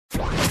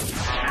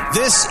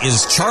This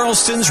is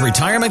Charleston's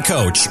retirement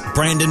coach,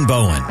 Brandon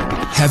Bowen.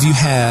 Have you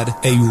had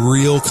a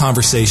real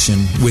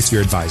conversation with your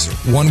advisor?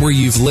 One where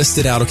you've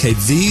listed out, okay,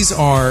 these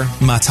are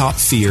my top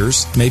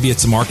fears. Maybe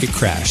it's a market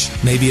crash.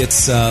 Maybe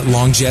it's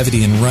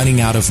longevity and running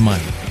out of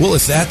money. Well,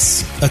 if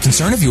that's a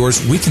concern of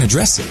yours, we can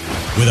address it.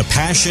 With a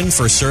passion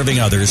for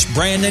serving others,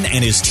 Brandon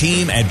and his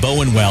team at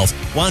Bowen Wealth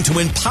want to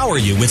empower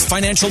you with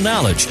financial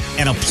knowledge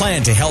and a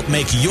plan to help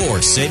make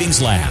your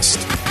savings last.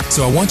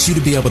 So I want you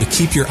to be able to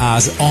keep your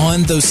eyes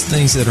on those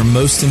things that are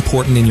most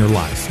important in your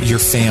life. Your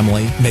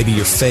family, maybe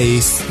your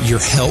faith, your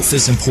health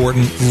is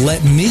important.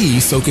 Let me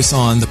focus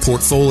on the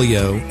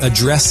portfolio,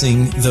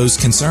 addressing those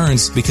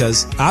concerns,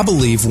 because I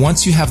believe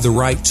once you have the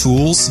right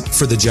tools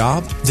for the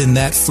job, then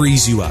that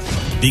frees you up.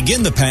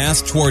 Begin the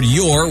path toward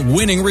your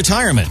winning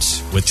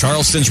retirement with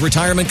Charleston's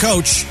Retirement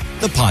Coach,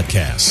 the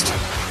podcast.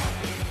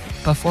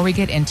 Before we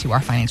get into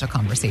our financial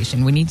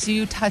conversation, we need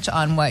to touch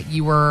on what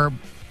you were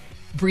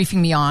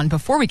briefing me on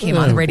before we came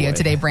on the radio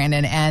today,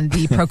 Brandon, and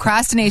the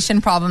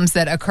procrastination problems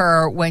that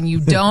occur when you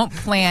don't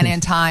plan in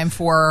time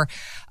for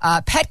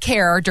pet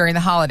care during the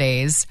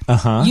holidays.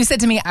 You said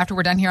to me after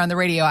we're done here on the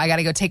radio, I got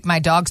to go take my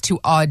dogs to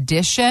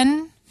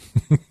audition.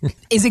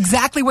 Is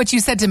exactly what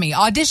you said to me.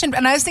 Audition.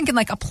 And I was thinking,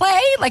 like, a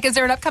play? Like, is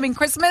there an upcoming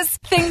Christmas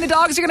thing the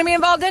dogs are going to be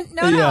involved in?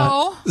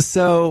 No.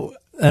 So,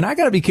 and I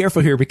got to be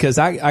careful here because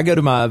I go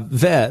to my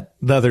vet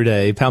the other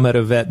day,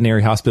 Palmetto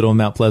Veterinary Hospital in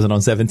Mount Pleasant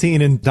on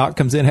 17, and Doc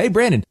comes in, hey,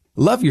 Brandon,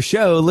 love your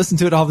show, listen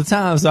to it all the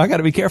time, so I got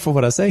to be careful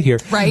what I say here.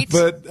 Right.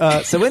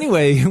 But so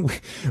anyway,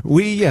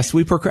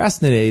 we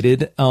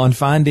procrastinated on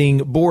finding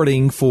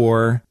boarding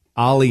for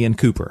Ollie and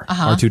Cooper,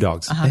 our two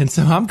dogs. And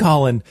so I'm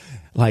calling,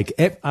 like,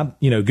 I'm,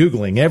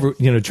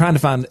 Googling trying to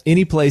find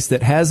any place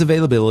that has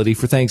availability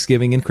for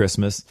Thanksgiving and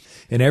Christmas,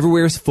 and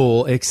everywhere is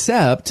full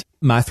except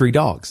my three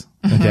dogs.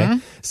 Okay.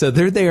 So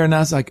they're there, and I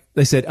was like,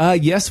 they said,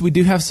 yes, we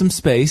do have some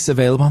space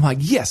available. I'm like,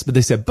 yes, but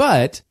they said,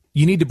 but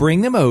you need to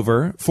bring them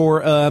over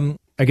for,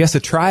 I guess, a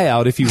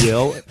tryout, if you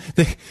will.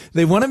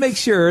 They want to make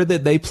sure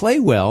that they play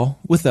well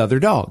with other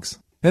dogs.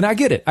 And I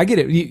get it.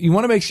 You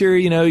want to make sure,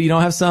 you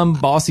don't have some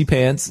bossy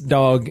pants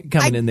dog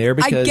coming in there.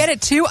 Because I get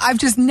it too. I've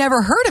just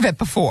never heard of it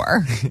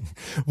before.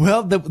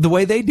 Well, the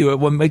way they do it,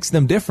 what makes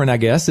them different, I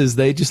guess, is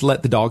they just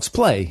let the dogs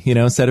play,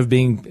 instead of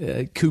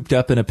being cooped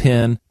up in a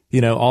pen,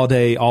 all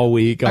day, all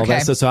week, all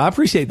that stuff. So I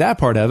appreciate that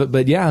part of it.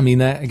 But yeah, I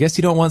mean, I guess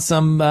you don't want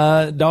some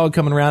dog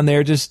coming around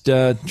there just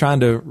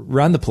trying to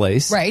run the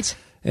place. Right.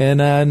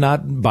 And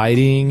not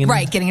biting.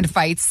 And, getting into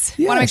fights.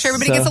 Yes, want to make sure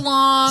everybody gets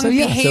along.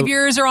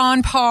 Behaviors are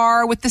on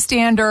par with the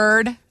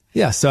standard.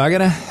 Yeah, so I got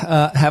to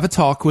have a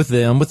talk with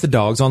them, with the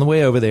dogs on the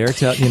way over there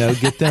to,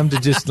 get them to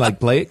just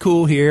play it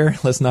cool here.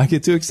 Let's not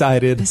get too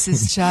excited. This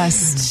is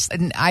just,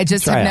 I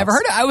just have never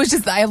heard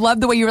it. I love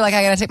the way you were like,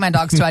 I got to take my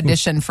dogs to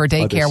audition for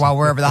daycare while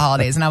we're over the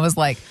holidays. And I was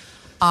like,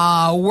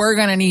 we're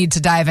going to need to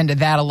dive into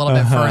that a little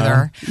bit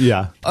further.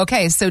 Yeah.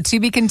 Okay, so to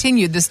be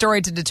continued, the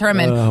story to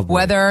determine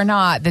whether or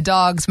not the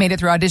dogs made it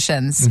through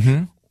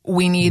auditions.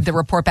 We need the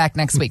report back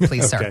next week,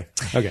 please, sir.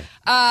 Okay.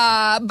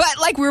 But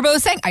like we were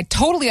both saying, I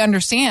totally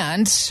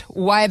understand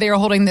why they are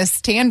holding this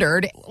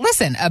standard.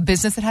 Listen, a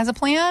business that has a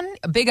plan,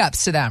 big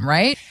ups to them,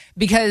 right?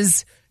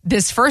 Because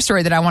this first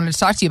story that I wanted to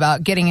talk to you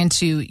about, getting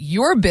into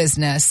your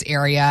business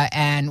area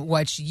and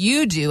what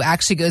you do,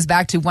 actually goes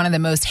back to one of the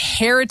most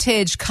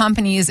heritage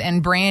companies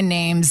and brand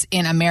names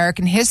in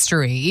American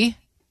history,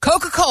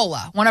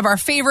 Coca-Cola, one of our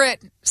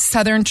favorite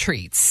Southern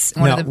treats.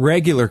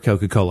 Regular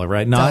Coca-Cola,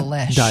 right? Not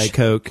Delish. Diet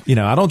Coke.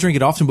 I don't drink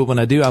it often, but when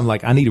I do, I'm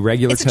like, I need a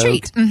regular Coke. It's a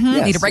treat.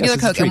 Yes, need a regular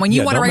Coke. And when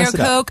you want a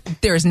regular Coke,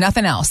 there's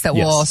nothing else that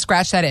will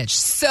scratch that itch.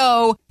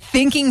 So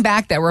thinking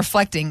back,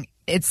 reflecting,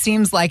 it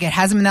seems like it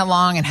hasn't been that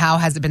long. And how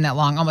has it been that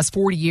long? Almost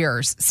 40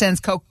 years since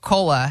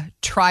Coca-Cola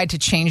tried to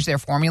change their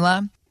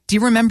formula. Do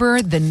you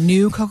remember the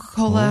new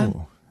Coca-Cola?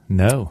 Oh,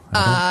 no.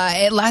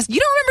 You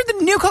don't remember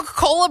the new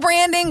Coca-Cola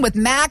branding with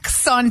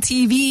Max on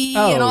TV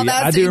and all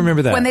that? I do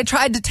remember that. When they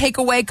tried to take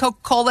away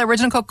Coca-Cola,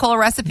 original Coca-Cola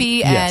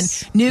recipe and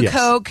new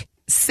Coke.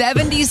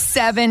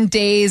 77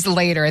 days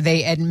later,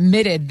 they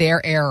admitted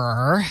their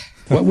error.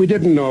 What we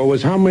didn't know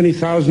was how many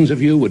thousands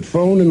of you would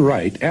phone and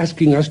write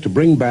asking us to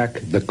bring back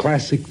the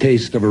classic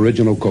taste of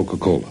original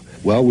Coca-Cola.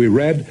 Well, we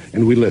read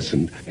and we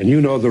listened, and you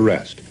know the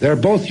rest. They're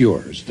both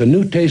yours, the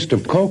new taste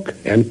of Coke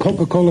and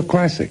Coca-Cola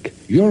Classic.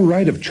 Your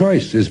right of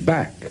choice is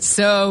back.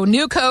 So,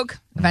 new Coke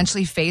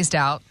eventually phased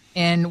out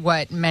in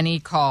what many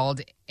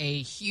called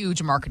a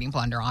huge marketing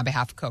blunder on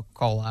behalf of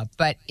Coca-Cola.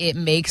 But it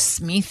makes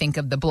me think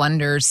of the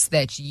blunders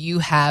that you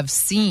have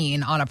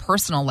seen on a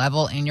personal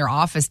level in your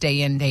office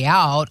day in, day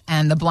out,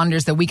 and the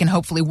blunders that we can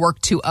hopefully work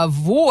to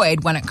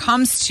avoid when it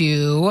comes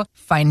to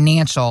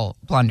financial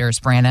blunders,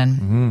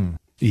 Brandon.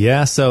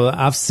 Yeah, so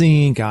I've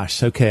seen, I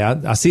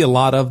see a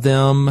lot of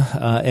them.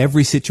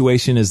 Every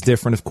situation is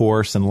different, of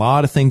course, and a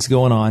lot of things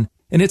going on.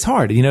 And it's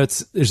hard.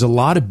 There's a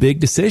lot of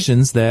big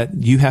decisions that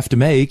you have to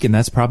make. And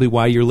that's probably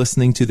why you're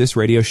listening to this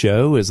radio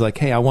show, is like,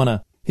 hey, I want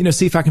to,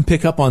 see if I can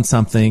pick up on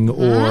something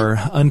or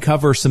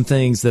uncover some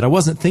things that I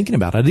wasn't thinking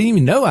about. I didn't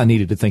even know I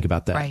needed to think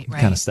about that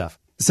kind of stuff.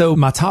 So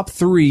my top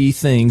 3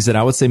 things that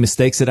I would say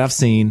mistakes that I've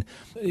seen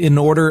in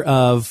order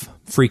of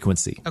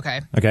frequency.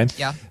 Okay.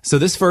 Yeah. So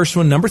this first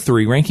one,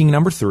 ranking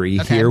number 3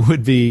 here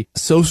would be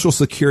Social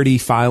Security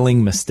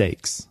filing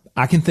mistakes.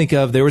 I can think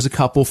of, there was a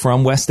couple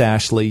from West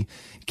Ashley,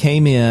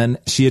 came in,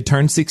 she had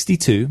turned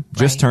 62,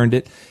 just turned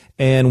it,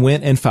 and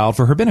went and filed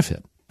for her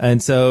benefit.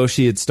 And so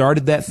she had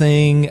started that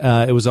thing.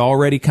 It was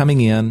already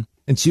coming in,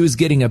 and she was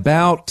getting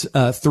about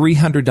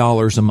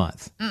 $300 a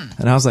month.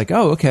 And I was like,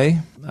 oh, okay.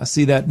 I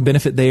see that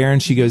benefit there.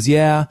 And she goes,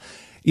 yeah,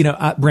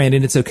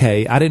 Brandon, it's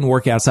okay. I didn't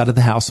work outside of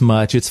the house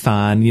much. It's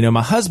fine.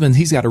 My husband,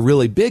 he's got a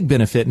really big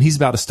benefit, and he's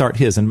about to start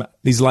his, and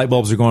these light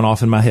bulbs are going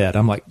off in my head.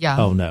 I'm like,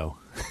 oh no.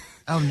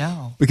 Oh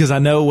no. Because I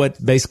know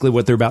basically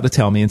what they're about to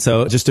tell me. And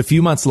so just a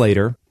few months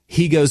later,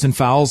 he goes and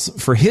files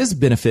for his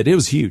benefit. It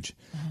was huge.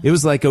 It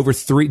was like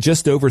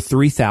just over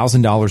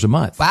 $3,000 a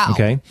month. Wow.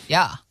 Okay.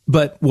 Yeah.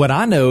 But what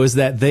I know is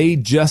that they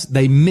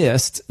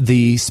missed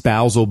the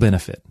spousal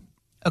benefit.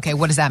 Okay,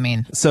 what does that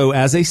mean? So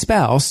as a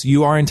spouse,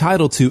 you are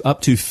entitled to up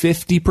to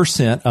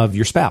 50% of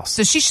your spouse.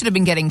 So she should have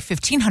been getting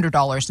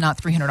 $1,500,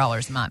 not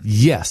 $300 a month.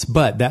 Yes,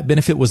 but that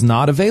benefit was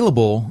not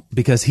available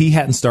because he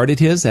hadn't started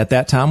his at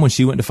that time when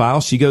she went to file.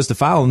 She goes to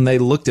file, and they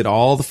looked at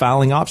all the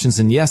filing options,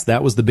 and yes,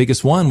 that was the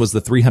biggest one, was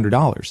the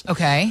 $300.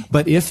 Okay.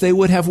 But if they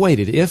would have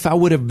waited, if I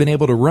would have been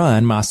able to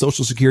run my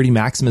Social Security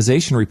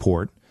maximization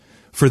report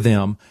for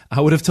them,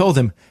 I would have told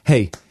them,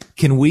 hey,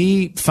 can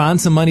we find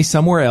some money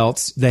somewhere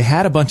else? They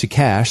had a bunch of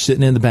cash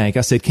sitting in the bank.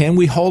 I said, can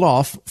we hold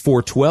off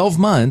for 12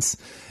 months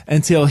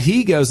until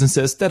he goes and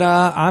says,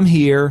 ta-da, I'm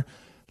here.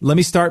 Let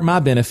me start my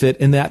benefit.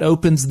 And that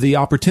opens the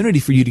opportunity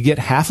for you to get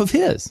half of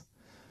his.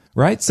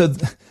 Right? So,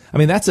 I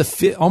mean, that's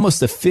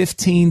almost a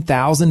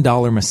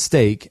 $15,000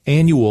 mistake,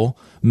 annual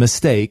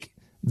mistake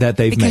that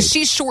they've made. Because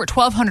she's short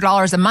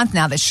 $1,200 a month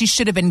now that she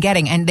should have been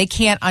getting, and they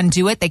can't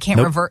undo it. They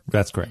can't revert.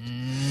 That's correct.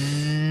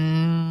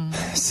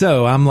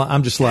 So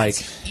I'm just like,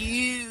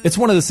 it's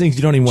one of those things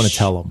you don't even want to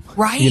tell them.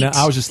 Right.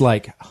 I was just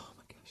like, oh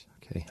my gosh.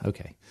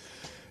 Okay.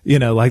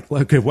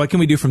 Okay, what can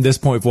we do from this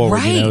point forward?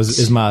 Right.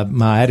 Is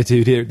my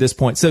attitude here at this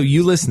point. So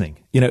you listening,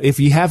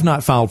 if you have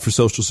not filed for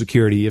Social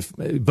Security, if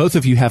both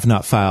of you have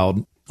not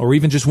filed, or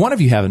even just one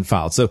of you haven't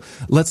filed. So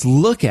let's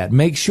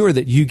make sure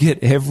that you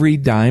get every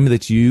dime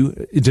that you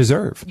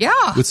deserve. Yeah.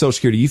 With Social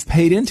Security. You've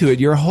paid into it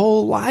your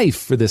whole life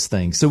for this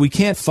thing. So we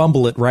can't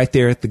fumble it right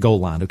there at the goal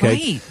line.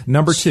 Okay. Right.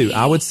 Number 2,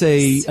 I would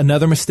say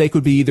another mistake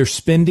would be either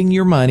spending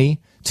your money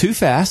too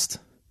fast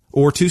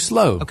or too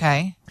slow.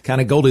 Okay.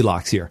 Kind of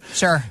Goldilocks here.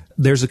 Sure.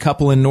 There's a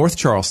couple in North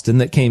Charleston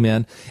that came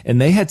in,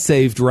 and they had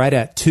saved right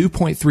at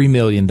 $2.3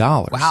 million.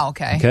 Wow.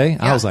 Okay. Okay.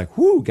 Yeah. I was like,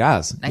 whoo,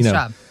 guys. Nice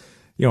job.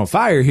 You're on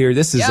fire here.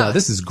 This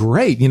is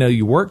great.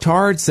 You worked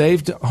hard,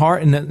 saved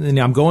hard, and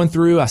I'm going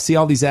through, I see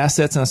all these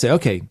assets, and I say,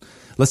 okay,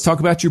 let's talk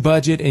about your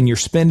budget and your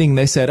spending.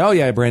 They said, oh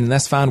yeah, Brandon,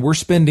 that's fine. We're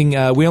spending,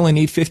 we only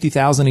need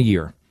 $50,000 a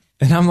year.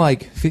 And I'm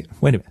like,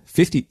 wait a minute,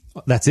 50,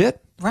 that's it?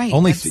 Right.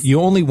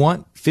 You only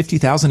want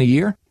 $50,000 a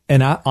year?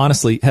 And I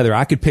honestly, Heather,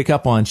 I could pick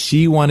up on,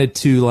 she wanted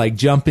to like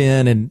jump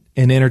in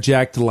and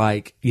interject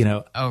like,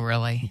 oh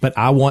really? But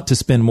I want to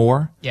spend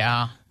more.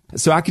 Yeah.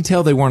 So I could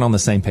tell they weren't on the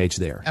same page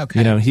there.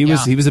 Okay. He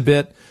was a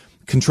bit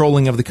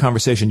controlling of the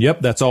conversation.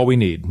 Yep, that's all we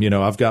need.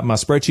 I've got my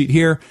spreadsheet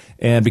here,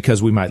 and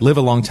because we might live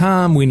a long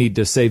time, we need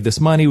to save this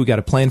money. We got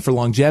to plan for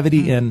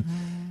longevity. And,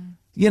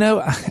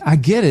 I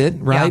get it,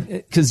 right?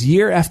 Because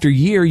year after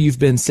year, you've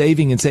been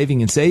saving and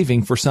saving and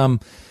saving for some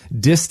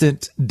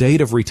distant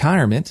date of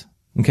retirement.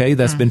 Okay.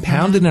 That's been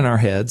pounded in our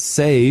heads.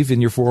 Save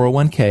in your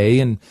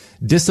 401k and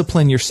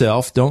discipline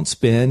yourself. Don't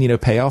spend,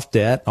 pay off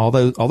debt, all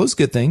those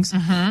good things.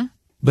 Mm-hmm.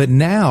 But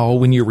now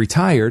when you're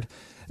retired,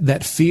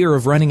 that fear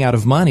of running out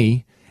of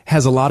money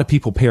has a lot of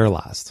people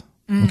paralyzed.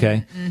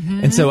 Okay.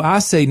 Mm-hmm. And so I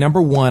say, number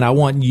 1, I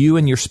want you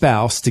and your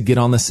spouse to get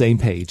on the same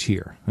page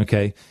here.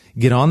 Okay.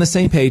 Get on the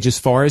same page as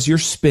far as your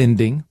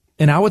spending.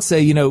 And I would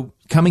say,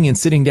 coming and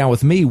sitting down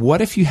with me,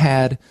 what if you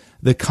had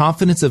the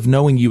confidence of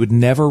knowing you would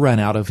never run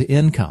out of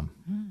income?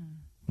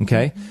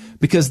 Okay.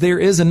 Because there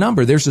is a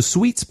number, there's a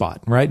sweet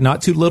spot, right?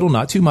 Not too little,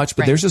 not too much,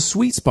 but there's a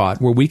sweet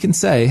spot where we can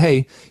say,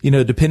 hey,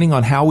 depending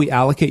on how we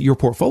allocate your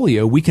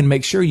portfolio, we can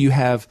make sure you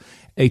have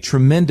a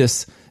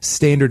tremendous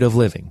standard of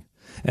living.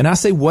 And I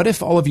say, what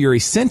if all of your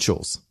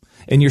essentials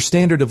and your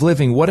standard of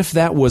living, what if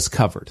that was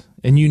covered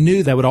and you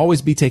knew that would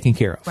always be taken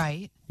care of?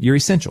 Right. Your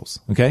essentials,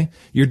 okay?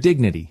 Your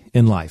dignity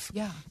in life.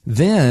 Yeah.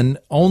 Then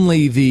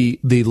only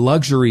the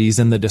luxuries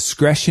and the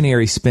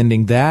discretionary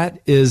spending, that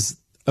is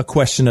a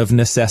question of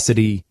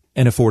necessity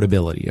and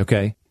affordability.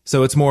 Okay.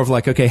 So it's more of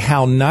like, okay,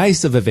 how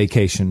nice of a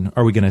vacation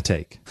are we going to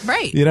take?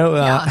 Right.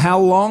 How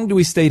long do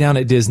we stay down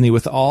at Disney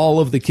with all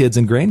of the kids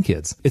and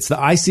grandkids? It's the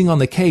icing on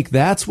the cake.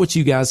 That's what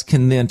you guys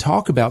can then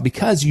talk about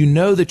because you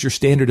know that your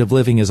standard of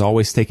living is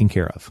always taken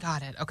care of.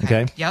 Got it.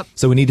 Okay. Yep.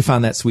 So we need to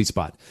find that sweet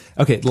spot.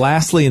 Okay.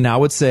 Lastly, and I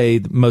would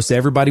say most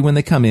everybody when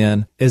they come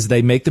in is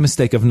they make the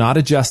mistake of not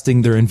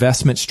adjusting their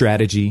investment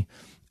strategy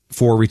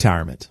for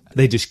retirement.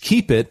 They just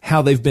keep it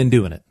how they've been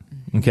doing it.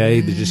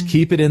 Okay. Just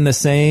keep it in the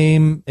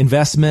same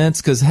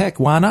investments. Cause heck,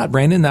 why not,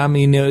 Brandon? I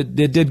mean, it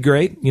did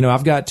great.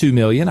 I've got 2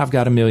 million. I've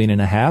got $1.5 million,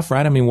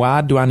 right? I mean,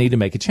 why do I need to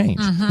make a change?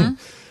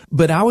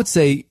 But I would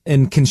say,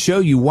 and can show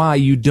you why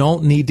you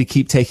don't need to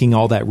keep taking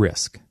all that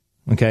risk.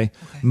 Okay.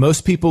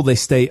 Most people, they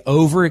stay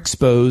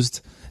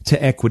overexposed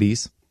to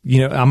equities.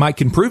 I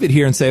can prove it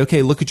here and say,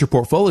 okay, look at your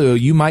portfolio.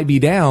 You might be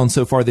down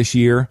so far this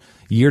year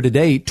to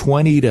date,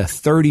 20 to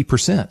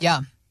 30%.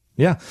 Yeah.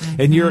 Yeah.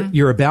 And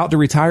you're about to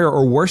retire,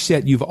 or worse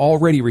yet, you've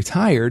already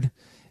retired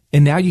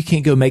and now you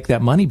can't go make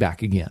that money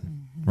back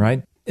again.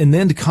 Right. And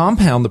then to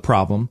compound the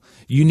problem,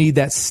 you need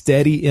that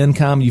steady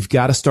income. You've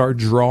got to start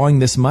drawing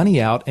this money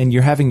out, and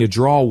you're having to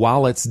draw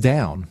while it's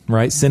down,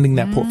 right? Sending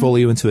that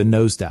portfolio into a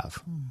nosedive.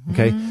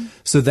 Okay.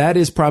 So that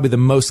is probably the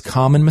most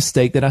common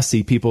mistake that I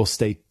see. People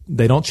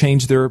they don't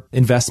change their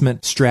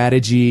investment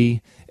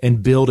strategy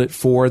and build it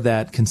for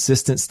that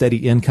consistent,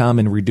 steady income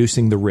and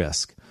reducing the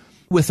risk.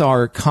 With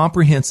our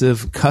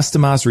comprehensive,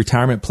 customized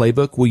retirement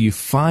playbook, will you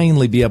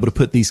finally be able to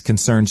put these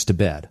concerns to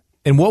bed?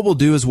 And what we'll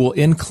do is we'll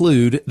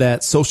include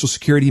that Social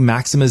Security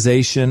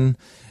maximization,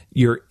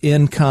 your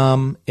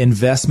income,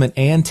 investment,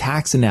 and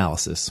tax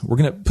analysis. We're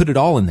going to put it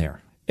all in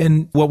there.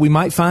 And what we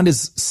might find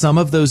is some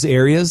of those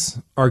areas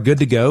are good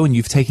to go and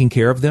you've taken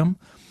care of them,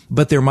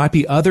 but there might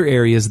be other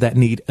areas that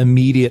need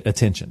immediate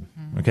attention.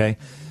 Okay.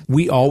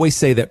 We always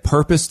say that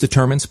purpose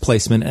determines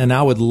placement, and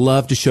I would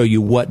love to show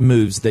you what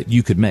moves that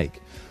you could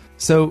make.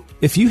 So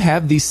if you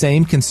have these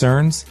same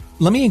concerns,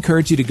 let me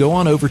encourage you to go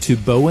on over to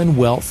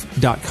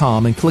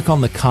bowenwealth.com and click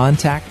on the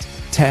Contact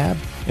tab,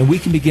 and we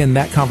can begin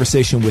that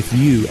conversation with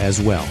you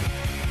as well.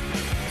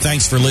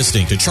 Thanks for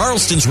listening to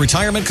Charleston's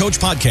Retirement Coach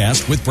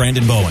Podcast with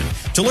Brandon Bowen.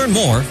 To learn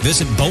more,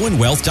 visit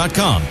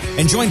bowenwealth.com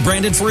and join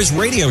Brandon for his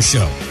radio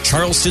show,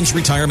 Charleston's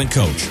Retirement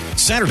Coach,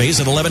 Saturdays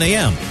at 11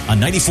 a.m. on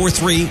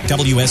 94.3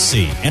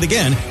 WSC, and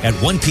again at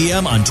 1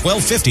 p.m. on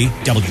 1250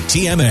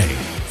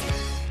 WTMA.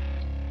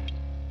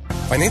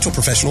 Financial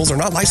professionals are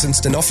not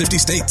licensed in all 50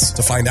 states.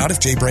 To find out if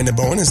J. Brandon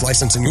Bowen is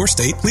licensed in your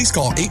state, please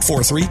call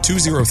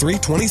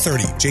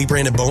 843-203-2030. J.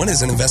 Brandon Bowen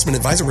is an investment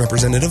advisor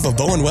representative of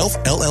Bowen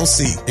Wealth,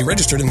 LLC, a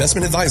registered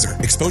investment advisor.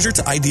 Exposure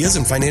to ideas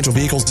and financial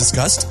vehicles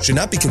discussed should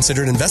not be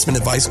considered investment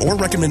advice or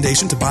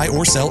recommendation to buy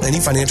or sell any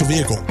financial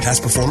vehicle.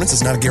 Past performance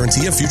is not a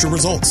guarantee of future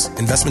results.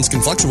 Investments can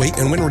fluctuate,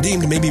 and when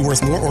redeemed may be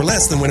worth more or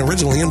less than when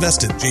originally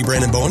invested. J.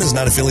 Brandon Bowen is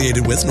not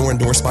affiliated with nor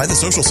endorsed by the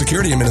Social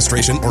Security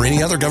Administration or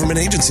any other government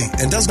agency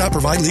and does not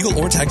provide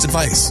legal or tax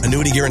advice.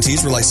 Annuity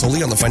guarantees rely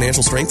solely on the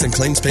financial strength and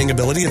claims paying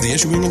ability of the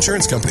issuing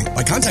insurance company.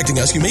 By contacting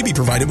us, you may be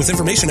provided with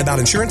information about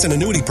insurance and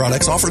annuity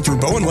products offered through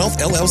Bowen Wealth,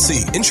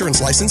 LLC,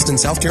 insurance licensed in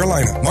South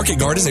Carolina. Market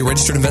Guard is a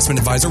registered investment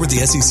advisor with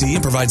the SEC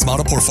and provides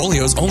model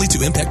portfolios only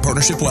to Impact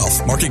Partnership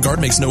Wealth. Market Guard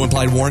makes no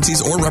implied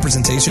warranties or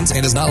representations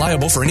and is not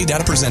liable for any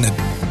data presented.